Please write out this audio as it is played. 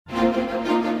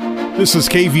This is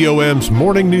KVOM's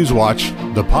Morning News Watch,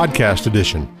 the podcast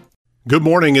edition. Good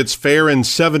morning. It's fair and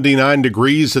 79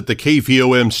 degrees at the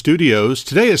KVOM studios.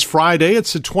 Today is Friday.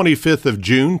 It's the 25th of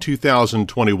June,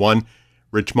 2021.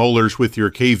 Rich Mollers with your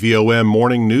KVOM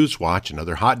Morning News Watch.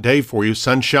 Another hot day for you.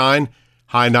 Sunshine,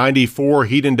 high 94,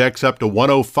 heat index up to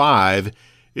 105.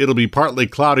 It'll be partly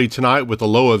cloudy tonight with a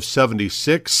low of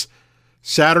 76.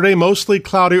 Saturday, mostly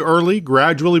cloudy early,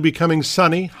 gradually becoming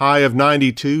sunny, high of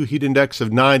 92, heat index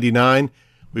of 99.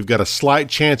 We've got a slight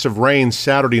chance of rain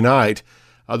Saturday night,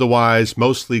 otherwise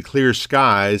mostly clear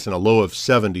skies and a low of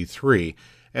 73.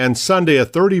 And Sunday, a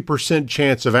 30%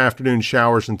 chance of afternoon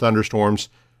showers and thunderstorms,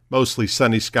 mostly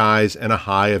sunny skies and a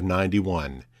high of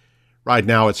 91. Right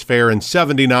now, it's fair and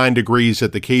 79 degrees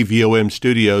at the KVOM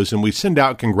studios, and we send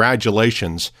out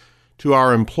congratulations to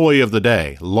our employee of the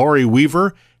day, Lori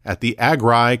Weaver, at the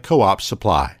Agri Co-op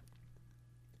Supply.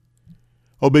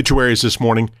 Obituaries this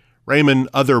morning. Raymond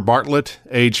Other Bartlett,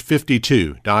 age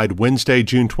 52, died Wednesday,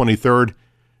 June 23rd.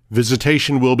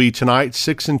 Visitation will be tonight,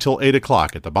 6 until 8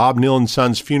 o'clock at the Bob Neal &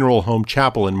 Sons Funeral Home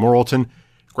Chapel in Morrilton.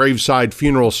 Graveside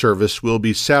funeral service will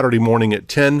be Saturday morning at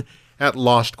 10 at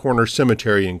Lost Corner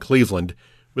Cemetery in Cleveland,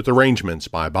 with arrangements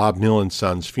by Bob Neal &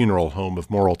 Sons Funeral Home of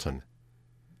Morrilton.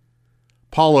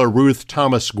 Paula Ruth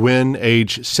Thomas Gwynn,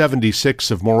 age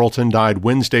 76 of Morrilton, died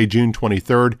Wednesday, June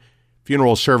 23rd.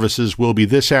 Funeral services will be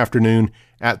this afternoon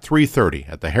at 3:30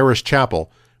 at the Harris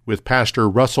Chapel, with Pastor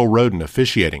Russell Roden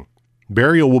officiating.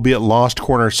 Burial will be at Lost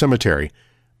Corner Cemetery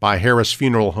by Harris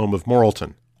Funeral Home of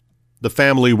Morrilton. The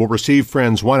family will receive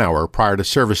friends 1 hour prior to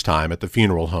service time at the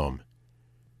funeral home.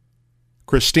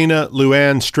 Christina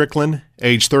Luann Strickland,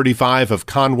 age 35 of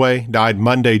Conway, died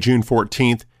Monday, June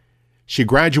 14th. She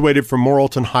graduated from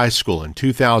Morrilton High School in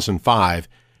 2005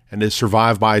 and is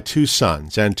survived by 2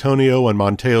 sons, Antonio and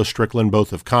Monteo Strickland,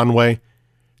 both of Conway,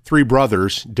 3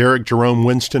 brothers, Derek Jerome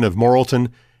Winston of Morrilton,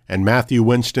 and Matthew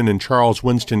Winston and Charles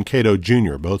Winston Cato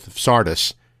Jr., both of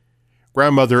Sardis,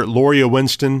 grandmother Loria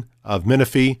Winston of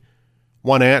Menifee,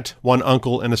 1 aunt, 1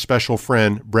 uncle, and a special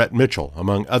friend, Brett Mitchell,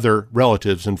 among other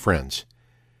relatives and friends.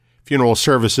 Funeral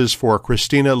services for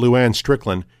Christina Luann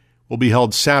Strickland will be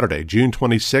held Saturday, June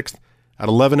 26th at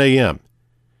 11 a.m.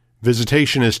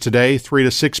 Visitation is today, 3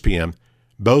 to 6 p.m.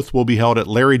 Both will be held at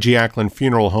Larry G. Ackland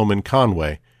Funeral Home in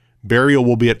Conway. Burial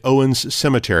will be at Owens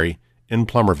Cemetery in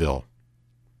Plumerville.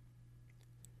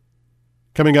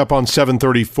 Coming up on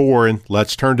 7:34, and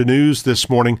let's turn to news this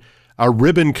morning. A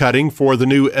ribbon cutting for the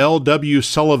new L.W.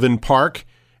 Sullivan Park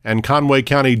and Conway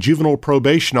County Juvenile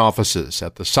Probation offices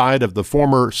at the site of the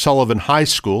former Sullivan High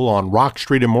School on Rock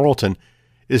Street in Morrilton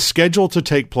is scheduled to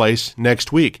take place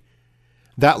next week.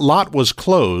 That lot was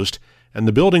closed, and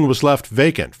the building was left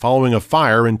vacant following a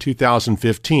fire in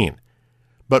 2015.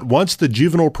 But once the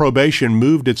juvenile probation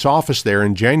moved its office there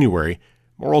in January,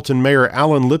 Morrilton Mayor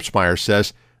Alan Lipsmeyer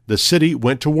says the city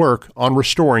went to work on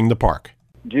restoring the park.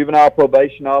 Juvenile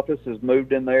probation office has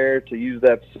moved in there to use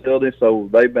that facility, so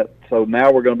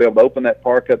now we're going to be able to open that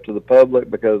park up to the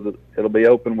public because it'll be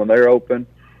open when they're open.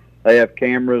 They have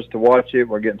cameras to watch it.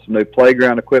 We're getting some new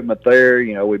playground equipment there.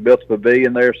 You know, we built a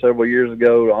pavilion there several years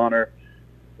ago to honor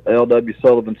L.W.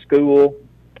 Sullivan School.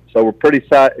 So we're pretty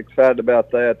excited about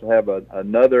that, to have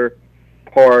another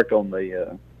park on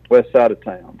the west side of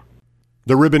town.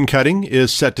 The ribbon cutting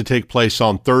is set to take place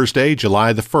on Thursday,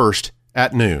 July the 1st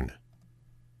at noon.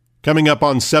 Coming up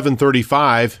on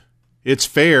 7:35, it's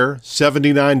fair,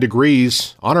 79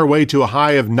 degrees, on our way to a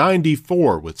high of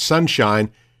 94 with sunshine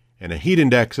and a heat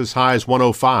index as high as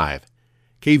 105.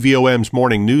 KVOM's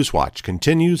Morning News Watch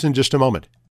continues in just a moment.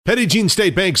 Petit Jean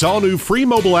State Bank's all-new free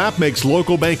mobile app makes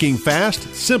local banking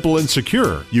fast, simple, and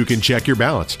secure. You can check your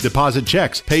balance, deposit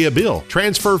checks, pay a bill,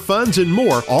 transfer funds, and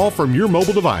more, all from your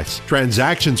mobile device.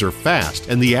 Transactions are fast,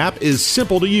 and the app is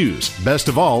simple to use. Best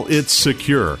of all, it's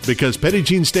secure, because Petit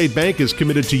Jean State Bank is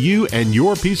committed to you and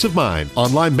your peace of mind.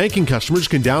 Online banking customers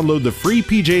can download the free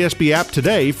PJSB app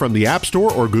today from the App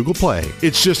Store or Google Play.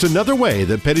 It's just another way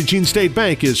that Petit Jean State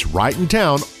Bank is right in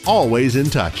town, always in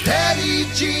touch. Petit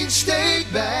Jean State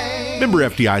Bank. Member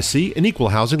FDIC, an equal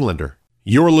housing lender.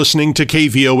 You're listening to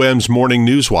KVOM's Morning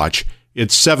News Watch.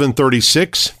 It's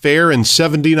 7:36, fair and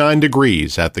 79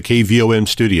 degrees at the KVOM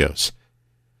studios.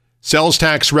 Sales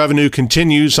tax revenue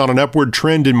continues on an upward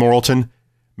trend in Morrilton.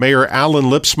 Mayor Alan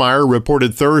Lipsmeyer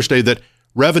reported Thursday that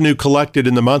revenue collected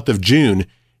in the month of June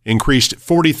increased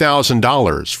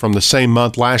 $40,000 from the same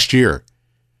month last year.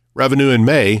 Revenue in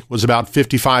May was about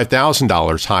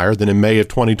 $55,000 higher than in May of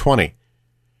 2020.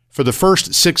 For the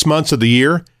first 6 months of the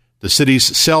year, the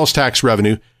city's sales tax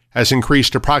revenue has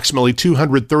increased approximately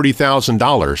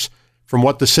 $230,000 from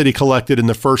what the city collected in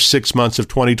the first 6 months of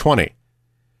 2020.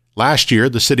 Last year,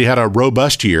 the city had a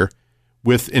robust year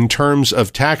with, in terms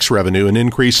of tax revenue, an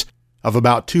increase of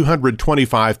about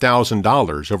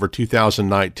 $225,000 over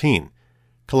 2019.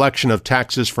 Collection of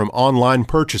taxes from online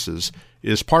purchases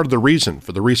is part of the reason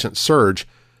for the recent surge,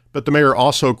 but the mayor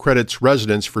also credits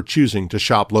residents for choosing to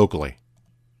shop locally.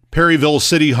 Perryville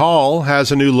City Hall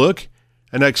has a new look.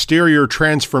 An exterior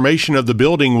transformation of the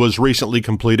building was recently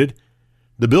completed.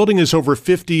 The building is over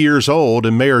 50 years old,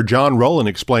 and Mayor John Rowland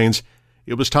explains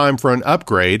it was time for an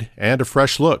upgrade and a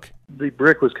fresh look. The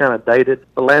brick was kind of dated.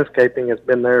 The landscaping has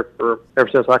been there for ever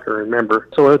since I can remember.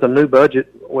 So with a new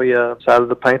budget, we decided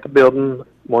to paint the building.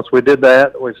 Once we did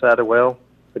that, we decided,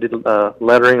 we did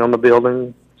lettering on the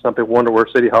building. Some people wonder where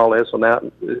City Hall is, so now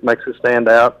it makes it stand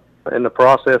out. In the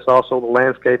process, also, the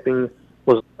landscaping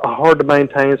was hard to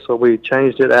maintain, so we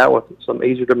changed it out with some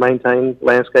easier to maintain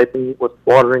landscaping with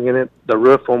watering in it. The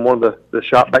roof on one of the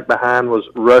shop back behind was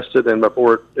rusted, and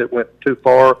before it went too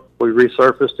far, we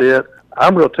resurfaced it.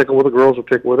 I'm real tickled with it. The girls are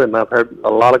tickled with it, and I've heard a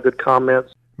lot of good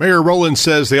comments. Mayor Rowland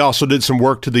says they also did some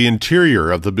work to the interior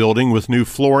of the building with new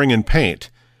flooring and paint.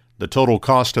 The total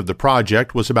cost of the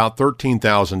project was about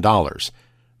 $13,000.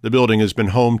 The building has been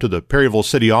home to the Perryville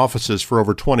City offices for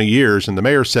over 20 years, and the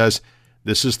mayor says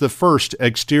this is the first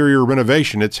exterior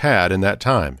renovation it's had in that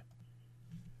time.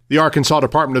 The Arkansas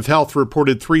Department of Health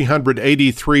reported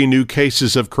 383 new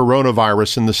cases of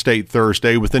coronavirus in the state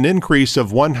Thursday, with an increase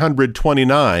of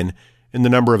 129 in the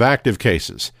number of active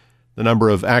cases. The number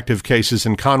of active cases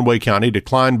in Conway County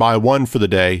declined by 1 for the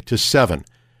day to 7.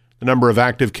 The number of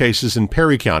active cases in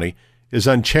Perry County is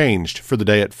unchanged for the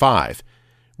day at 5.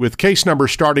 With case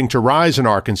numbers starting to rise in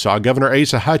Arkansas, Governor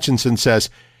Asa Hutchinson says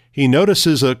he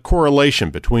notices a correlation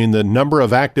between the number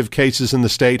of active cases in the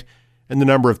state and the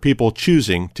number of people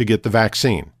choosing to get the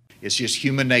vaccine. It's just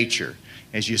human nature.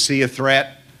 As you see a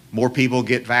threat, more people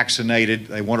get vaccinated.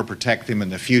 They want to protect them in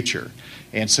the future.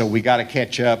 And so we got to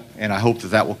catch up, and I hope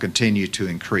that will continue to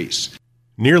increase.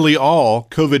 Nearly all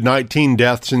COVID-19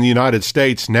 deaths in the United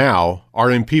States now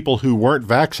are in people who weren't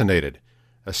vaccinated,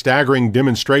 a staggering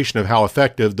demonstration of how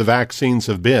effective the vaccines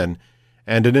have been,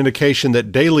 and an indication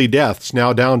that daily deaths,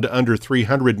 now down to under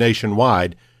 300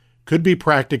 nationwide, could be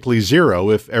practically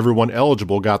zero if everyone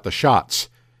eligible got the shots.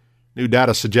 New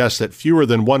data suggests that fewer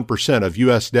than 1% of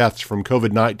U.S. deaths from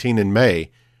COVID-19 in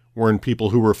May were in people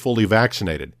who were fully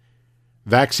vaccinated.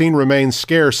 Vaccine remains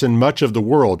scarce in much of the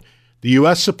world. The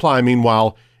U.S. supply,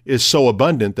 meanwhile, is so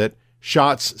abundant that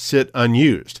shots sit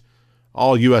unused.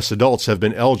 All U.S. adults have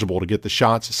been eligible to get the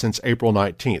shots since April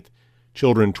 19th.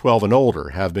 Children 12 and older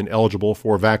have been eligible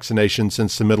for vaccination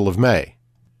since the middle of May.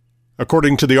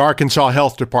 According to the Arkansas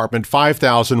Health Department,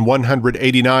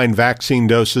 5,189 vaccine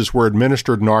doses were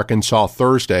administered in Arkansas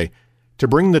Thursday to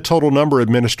bring the total number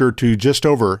administered to just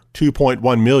over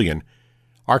 2.1 million.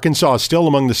 Arkansas is still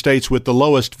among the states with the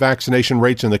lowest vaccination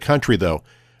rates in the country, though.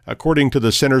 According to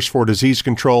the Centers for Disease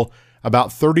Control, about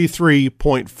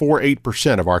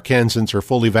 33.48% of Arkansans are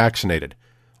fully vaccinated.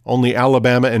 Only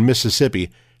Alabama and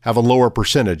Mississippi have a lower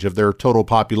percentage of their total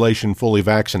population fully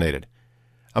vaccinated.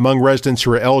 Among residents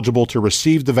who are eligible to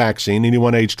receive the vaccine,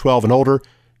 anyone aged 12 and older,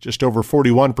 just over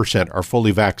 41% are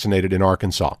fully vaccinated in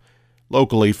Arkansas.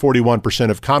 Locally, 41%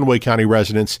 of Conway County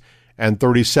residents and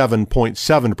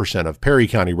 37.7% of Perry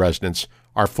County residents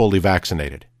are fully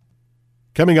vaccinated.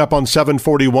 Coming up on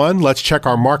 741, let's check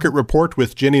our market report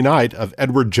with Jenny Knight of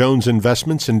Edward Jones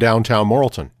Investments in downtown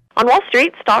Morrilton. On Wall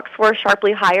Street, stocks were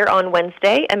sharply higher on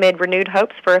Wednesday amid renewed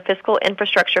hopes for a fiscal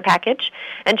infrastructure package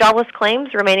and jobless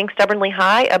claims remaining stubbornly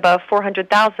high above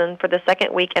 400,000 for the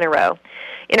second week in a row.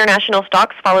 International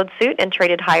stocks followed suit and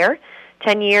traded higher.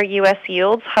 10-year U.S.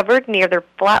 yields hovered near their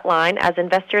flat line as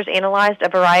investors analyzed a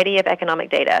variety of economic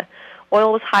data.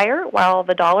 Oil was higher, while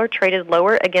the dollar traded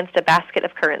lower against a basket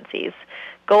of currencies.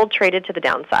 Gold traded to the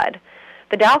downside.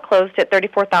 The Dow closed at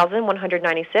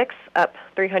 34,196, up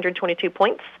 322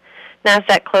 points.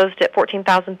 NASDAQ closed at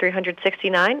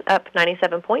 14,369, up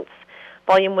 97 points.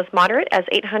 Volume was moderate as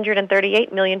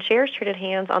 838 million shares traded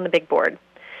hands on the big board.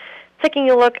 Taking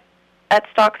a look at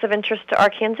stocks of interest to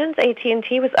Arkansans,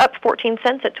 AT&T was up 14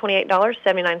 cents at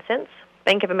 $28.79.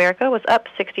 Bank of America was up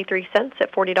 63 cents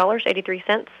at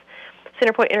 $40.83.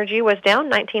 CenterPoint Energy was down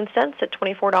 19 cents at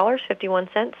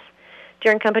 $24.51.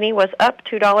 Deere & Company was up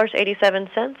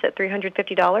 $2.87 at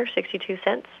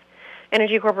 $350.62.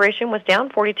 Energy Corporation was down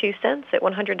 42 cents at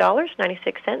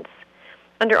 $100.96.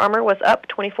 Under Armour was up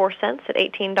 24 cents at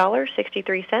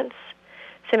 $18.63.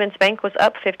 Simmons Bank was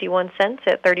up 51 cents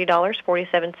at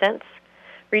 $30.47.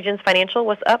 Regions Financial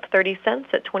was up 30 cents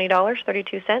at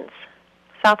 $20.32.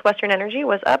 Southwestern Energy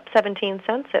was up 17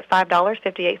 cents at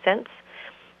 $5.58.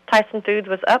 Tyson Foods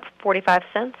was up 45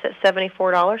 cents at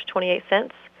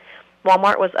 $74.28.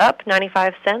 Walmart was up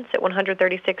 95 cents at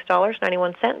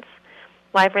 $136.91.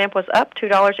 LiveRamp was up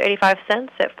 $2.85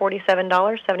 at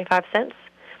 $47.75.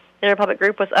 Interpublic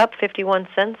Group was up 51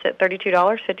 cents at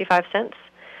 $32.55.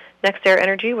 NextAir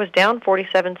Energy was down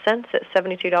 47 cents at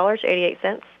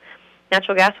 $72.88.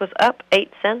 Natural gas was up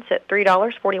 8 cents at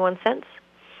 $3.41.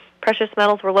 Precious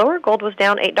metals were lower. Gold was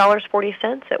down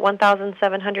 $8.40 at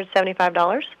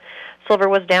 $1,775. Silver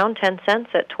was down 10 cents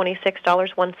at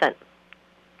 $26.01.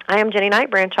 I am Jenny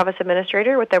Knight, Branch Office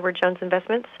Administrator with Edward Jones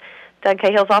Investments, Doug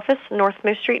Cahill's office, North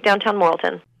Moose Street, downtown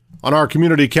Morrilton. On our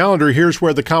community calendar, here's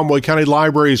where the Conway County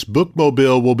Library's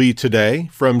Bookmobile will be today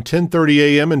from 10:30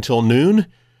 a.m. until noon.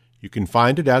 You can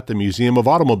find it at the Museum of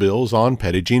Automobiles on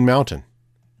Petit Jean Mountain.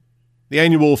 The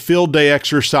annual Field Day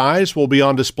exercise will be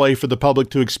on display for the public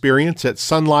to experience at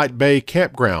Sunlight Bay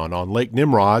Campground on Lake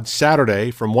Nimrod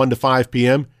Saturday from 1 to 5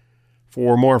 p.m.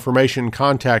 For more information,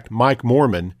 contact Mike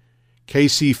Moorman,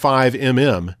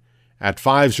 KC5MM, at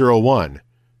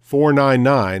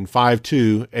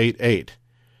 501-499-5288.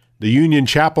 The Union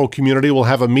Chapel community will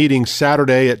have a meeting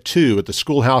Saturday at 2 at the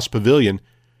Schoolhouse Pavilion.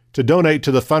 To donate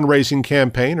to the fundraising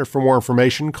campaign or for more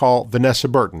information, call Vanessa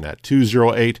Burton at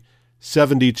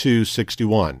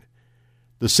 208-7261.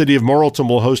 The City of Morrilton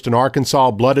will host an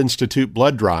Arkansas Blood Institute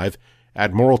blood drive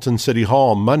at Morrilton City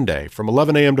Hall Monday from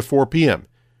 11 a.m. to 4 p.m.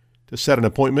 To set an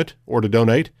appointment or to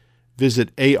donate,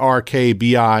 visit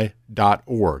arkbi.org.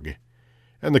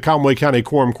 And the Conway County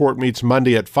Quorum Court meets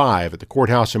Monday at 5 at the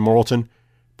courthouse in Morrilton.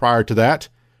 Prior to that,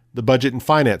 the Budget and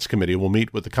Finance Committee will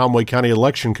meet with the Conway County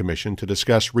Election Commission to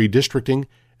discuss redistricting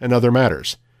and other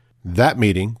matters. That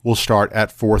meeting will start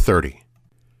at 4:30.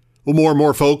 Well, more and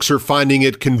more folks are finding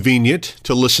it convenient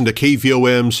to listen to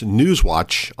KVOM's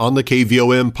Newswatch on the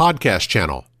KVOM podcast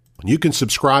channel. You can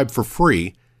subscribe for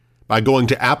free by going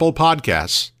to Apple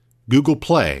Podcasts, Google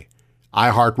Play,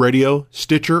 iHeartRadio,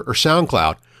 Stitcher, or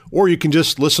SoundCloud, or you can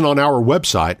just listen on our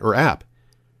website or app.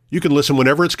 You can listen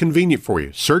whenever it's convenient for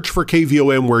you. Search for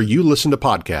KVOM where you listen to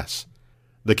podcasts.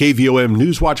 The KVOM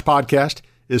Newswatch podcast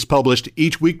is published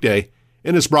each weekday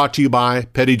and is brought to you by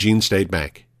Petit Jean State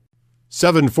Bank.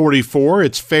 7:44,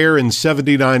 it's fair and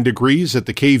 79 degrees at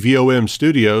the KVOM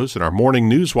studios, and our morning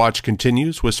Newswatch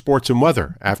continues with sports and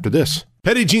weather after this.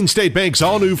 Petit Jean State Bank's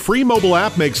all-new free mobile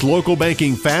app makes local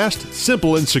banking fast,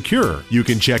 simple, and secure. You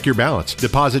can check your balance,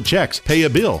 deposit checks, pay a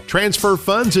bill, transfer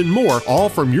funds, and more, all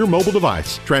from your mobile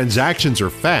device. Transactions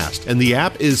are fast, and the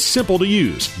app is simple to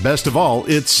use. Best of all,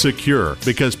 it's secure,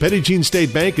 because Petit Jean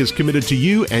State Bank is committed to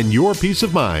you and your peace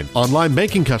of mind. Online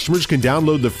banking customers can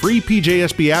download the free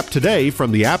PJSB app today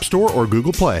from the App Store or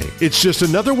Google Play. It's just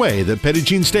another way that Petit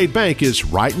Jean State Bank is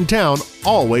right in town,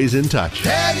 always in touch.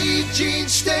 Petit Jean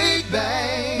State Bank.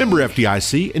 Member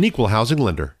FDIC, an equal housing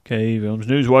lender. KVOM's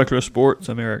Newswatch Sports.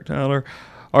 I'm Eric Tyler.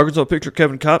 Arkansas pitcher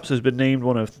Kevin Kopps has been named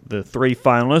one of the 3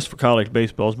 finalists for college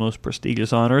baseball's most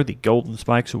prestigious honor, the Golden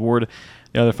Spikes Award.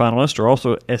 The other finalists are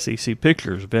also SEC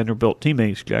pitchers, Vanderbilt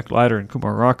teammates Jack Leiter and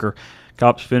Kumar Rocker.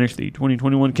 Kopps finished the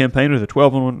 2021 campaign with a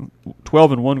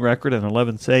 12-1 record and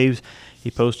 11 saves. He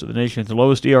posted the nation's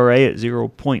lowest ERA at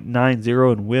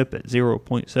 0.90 and WHIP at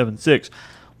 0.76.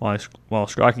 While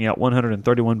striking out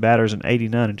 131 batters in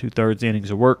 89 2/3 innings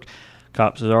of work.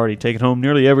 Kopps has already taken home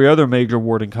nearly every other major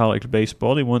award in college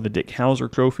baseball. He won the Dick Hauser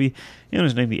Trophy and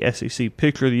was named the SEC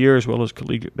Pitcher of the Year as well as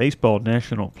Collegiate Baseball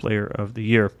National Player of the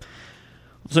Year.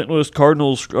 St. Louis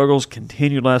Cardinals' struggles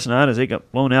continued last night as they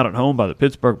got blown out at home by the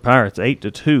Pittsburgh Pirates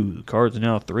 8-2. The Cards are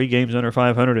now 3 games under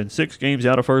 500 and 6 games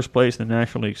out of first place in the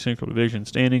National League Central Division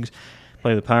standings.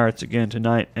 Play the Pirates again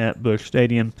tonight at Busch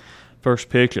Stadium. First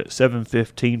pitch at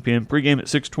 7:15 p.m. Pre-game at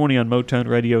 6:20 on Motown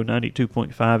Radio,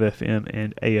 92.5 FM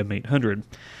and AM 800.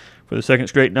 For the second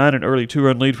straight night, an early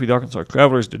 2-run lead for the Arkansas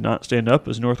Travelers did not stand up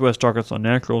as Northwest Arkansas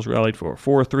Naturals rallied for a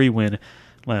 4-3 win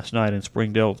last night in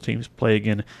Springdale. The teams play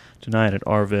again tonight at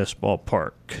Arvest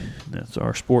Ballpark. And that's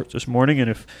our sports this morning. And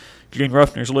if Gene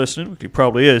Ruffner's listening, which he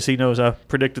probably is, he knows I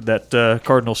predicted that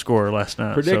Cardinal score last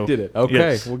night. Predicted it. Okay,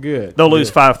 yes. Well, good. They'll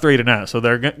lose 5-3 tonight, so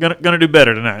they're gonna do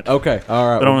better tonight. Okay,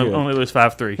 all right. But only lose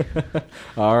 5-3.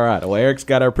 All right. Well, Eric's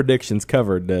got our predictions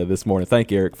covered this morning.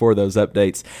 Thank you, Eric, for those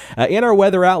updates. In our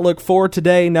weather outlook for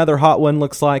today, another hot one.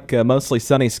 Looks like mostly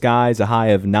sunny skies, a high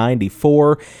of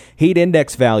 94. Heat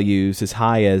index values as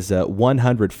high as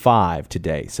 105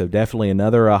 today. So definitely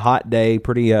another hot day,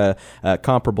 pretty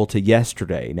comparable to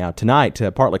yesterday. Now, tonight,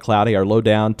 partly cloudy, our low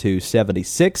down to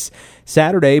 76.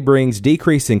 Saturday brings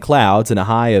decreasing clouds and a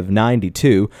high of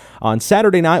 92. On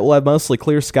Saturday night, we'll have mostly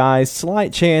clear skies,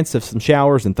 slight chance of some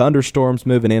showers and thunderstorms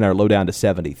moving in, our low down to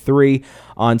 73.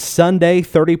 On Sunday,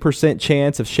 30%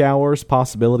 chance of showers,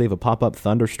 possibility of a pop-up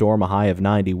thunderstorm, a high of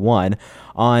 91.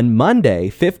 On Monday,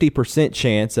 50%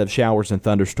 chance of showers and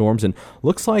thunderstorms, and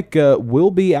looks like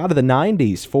we'll be out of the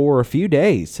 90s for a few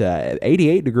days.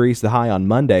 88 degrees the high on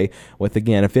Monday, with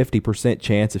again a 50%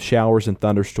 chance of showers and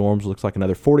thunderstorms. Looks like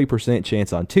another 40%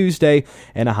 chance on Tuesday,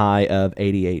 and a high of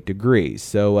 88 degrees.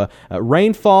 So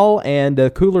rainfall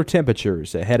and cooler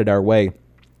temperatures headed our way,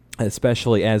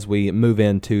 especially as we move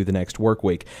into the next work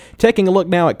week. Taking a look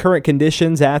now at current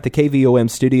conditions at the KVOM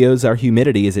studios, our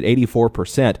humidity is at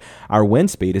 84%. Our wind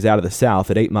speed is out of the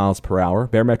south at 8 miles per hour.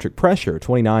 Barometric pressure,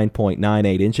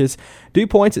 29.98 inches. Dew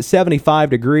points at 75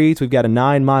 degrees. We've got a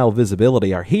 9-mile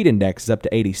visibility. Our heat index is up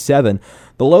to 87.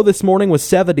 The low this morning was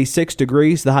 76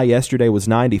 degrees. The high yesterday was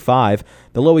 95.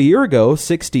 The low a year ago,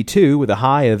 62, with a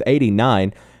high of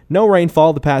 89. No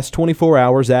rainfall the past 24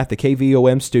 hours at the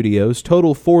KVOM studios.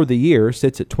 Total for the year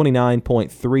sits at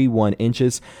 29.31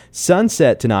 inches.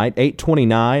 Sunset tonight,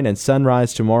 8:29, and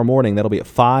sunrise tomorrow morning. That'll be at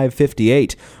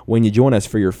 5:58 when you join us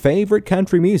for your favorite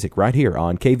country music right here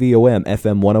on KVOM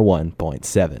FM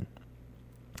 101.7.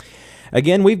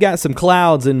 Again, we've got some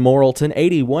clouds in Morrilton,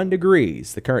 81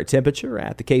 degrees. The current temperature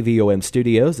at the KVOM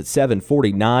studios at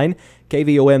 7:49.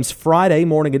 KVOM's Friday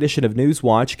morning edition of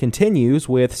Newswatch continues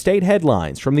with state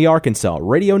headlines from the Arkansas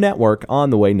Radio Network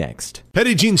on the way next.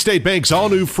 Petit Jean State Bank's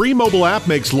all-new free mobile app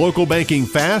makes local banking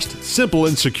fast, simple,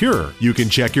 and secure. You can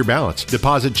check your balance,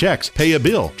 deposit checks, pay a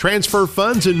bill, transfer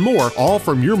funds, and more, all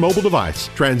from your mobile device.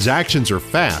 Transactions are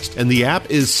fast, and the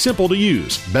app is simple to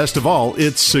use. Best of all,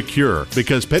 it's secure,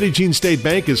 because Petit Jean State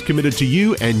Bank is committed to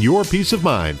you and your peace of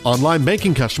mind. Online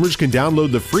banking customers can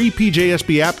download the free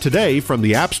PJSB app today from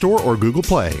the App Store or Google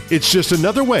Play. It's just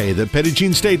another way that Petit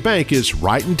Jean State Bank is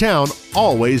right in town,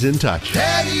 always in touch.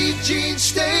 Petit Jean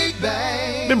State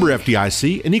Bank. Member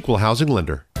FDIC, an equal housing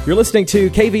lender. You're listening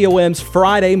to KVOM's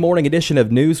Friday morning edition of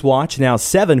Newswatch, now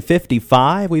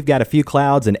 7:55. We've got a few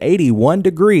clouds and 81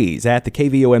 degrees at the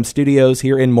KVOM studios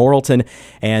here in Morrilton,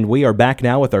 and we are back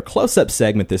now with our close-up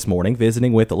segment this morning,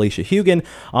 visiting with Alicia Hugan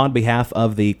on behalf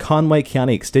of the Conway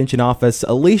County Extension Office.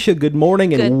 Alicia, good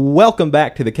morning, and welcome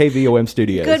back to the KVOM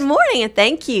studios. Good morning, and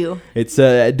thank you. It's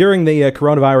during the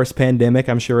coronavirus pandemic,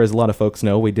 I'm sure as a lot of folks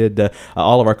know, we did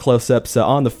all of our close-ups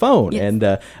on the phone, yes.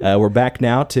 And we're back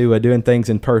now to doing things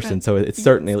in person. So it's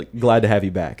certainly glad to have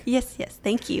you back. Yes,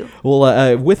 thank you.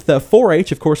 Well, with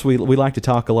 4-H, of course, we like to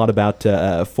talk a lot about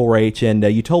 4-H, and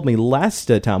you told me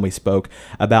last time we spoke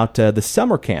about the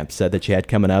summer camps that you had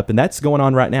coming up, and that's going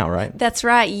on right now, right? That's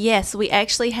right, yes. We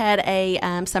actually had a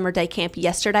summer day camp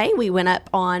yesterday. We went up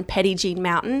on Petit Jean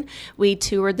Mountain. We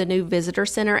toured the new visitor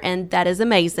center, and that is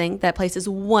amazing. That place is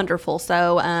wonderful.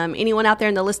 So anyone out there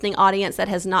in the listening audience that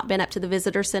has not been up to the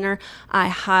visitor center, I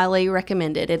highly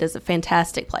recommend it. It is a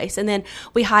fantastic place. And then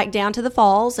we hiked down to the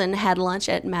falls and had lunch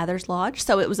at Mather's Lodge.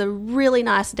 So it was a really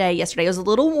nice day yesterday. It was a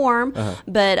little warm,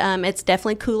 but it's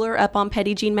definitely cooler up on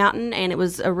Petit Jean Mountain, and it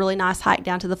was a really nice hike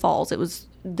down to the falls.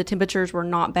 The temperatures were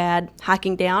not bad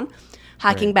hiking down.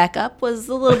 Hiking back up was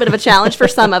a little bit of a challenge for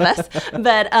some of us.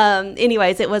 But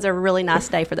anyways, it was a really nice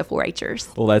day for the 4-Hers.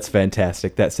 Well, that's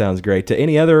fantastic. That sounds great.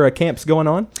 Any other camps going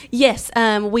on? Yes.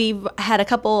 We've had a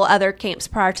couple other camps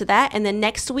prior to that. And then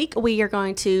next week, we are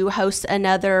going to host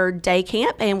another day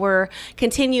camp. And we're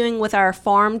continuing with our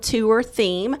farm tour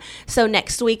theme. So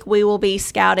next week, we will be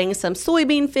scouting some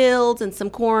soybean fields and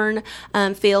some corn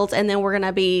fields. And then we're going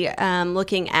to be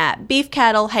looking at beef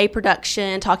cattle, hay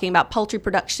production, talking about poultry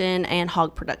production, and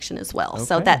hog production as well. Okay.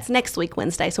 So that's next week,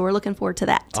 Wednesday. So we're looking forward to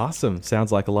that. Awesome. Sounds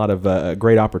like a lot of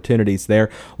great opportunities there.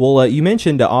 Well, you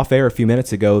mentioned off air a few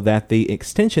minutes ago that the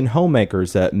Extension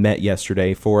Homemakers met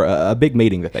yesterday for a big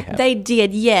meeting that they had. They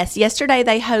did, yes. Yesterday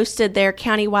they hosted their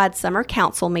countywide summer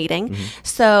council meeting. Mm-hmm.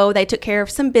 So they took care of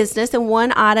some business, and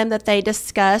one item that they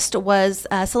discussed was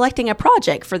selecting a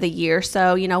project for the year.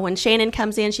 So, when Shannon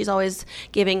comes in, she's always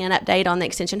giving an update on the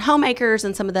Extension Homemakers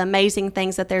and some of the amazing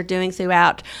things that they're doing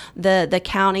throughout the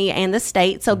county and the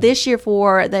state. So this year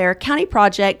for their county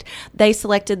project, they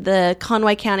selected the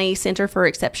Conway County Center for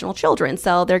Exceptional Children.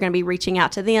 So they're going to be reaching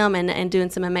out to them and doing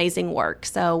some amazing work.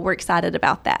 So we're excited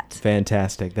about that.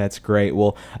 Fantastic. That's great.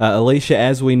 Well, Alicia,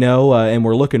 as we know, and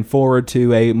we're looking forward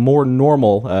to a more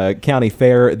normal county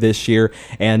fair this year.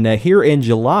 And here in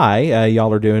July,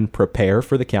 y'all are doing Prepare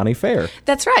for the County Fair.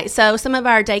 That's right. So some of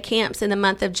our day camps in the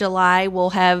month of July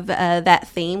will have that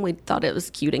theme. We thought it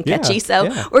was cute and catchy.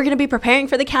 We're going to be preparing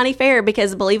for the county fair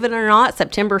because, believe it or not,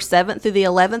 September 7th through the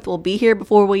 11th will be here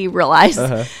before we realize.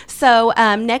 So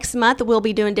next month we'll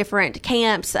be doing different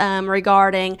camps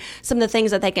regarding some of the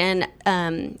things that they can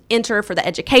enter for the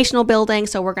educational building.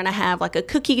 So we're going to have like a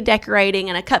cookie decorating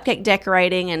and a cupcake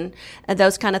decorating and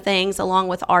those kind of things, along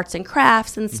with arts and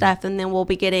crafts and stuff. And then we'll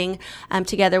be getting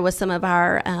together with some of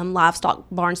our livestock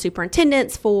barn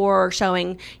superintendents for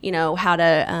showing, how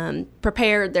to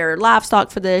prepare their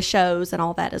livestock for the shows and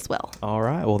all that as well. All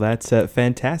right. Well, that's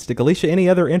fantastic. Alicia, any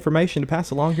other information to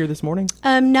pass along here this morning?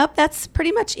 Nope. That's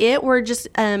pretty much it. We're just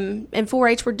in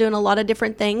 4-H, we're doing a lot of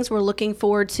different things. We're looking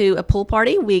forward to a pool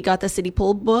party. We got the city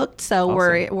pool booked, so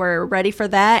awesome. we're ready for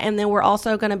that. And then we're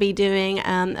also going to be doing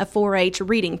a 4-H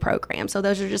reading program. So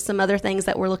those are just some other things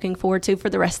that we're looking forward to for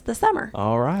the rest of the summer.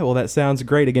 All right. Well, that sounds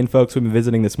great. Again, folks, we've been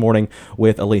visiting this morning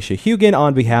with Alicia Hugan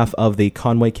on behalf of the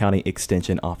Conway County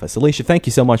Extension Office. Alicia, thank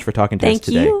you so much for talking to us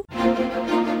today. Thank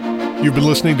you. You've been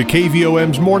listening to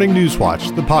KVOM's Morning News Watch,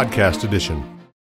 the podcast edition.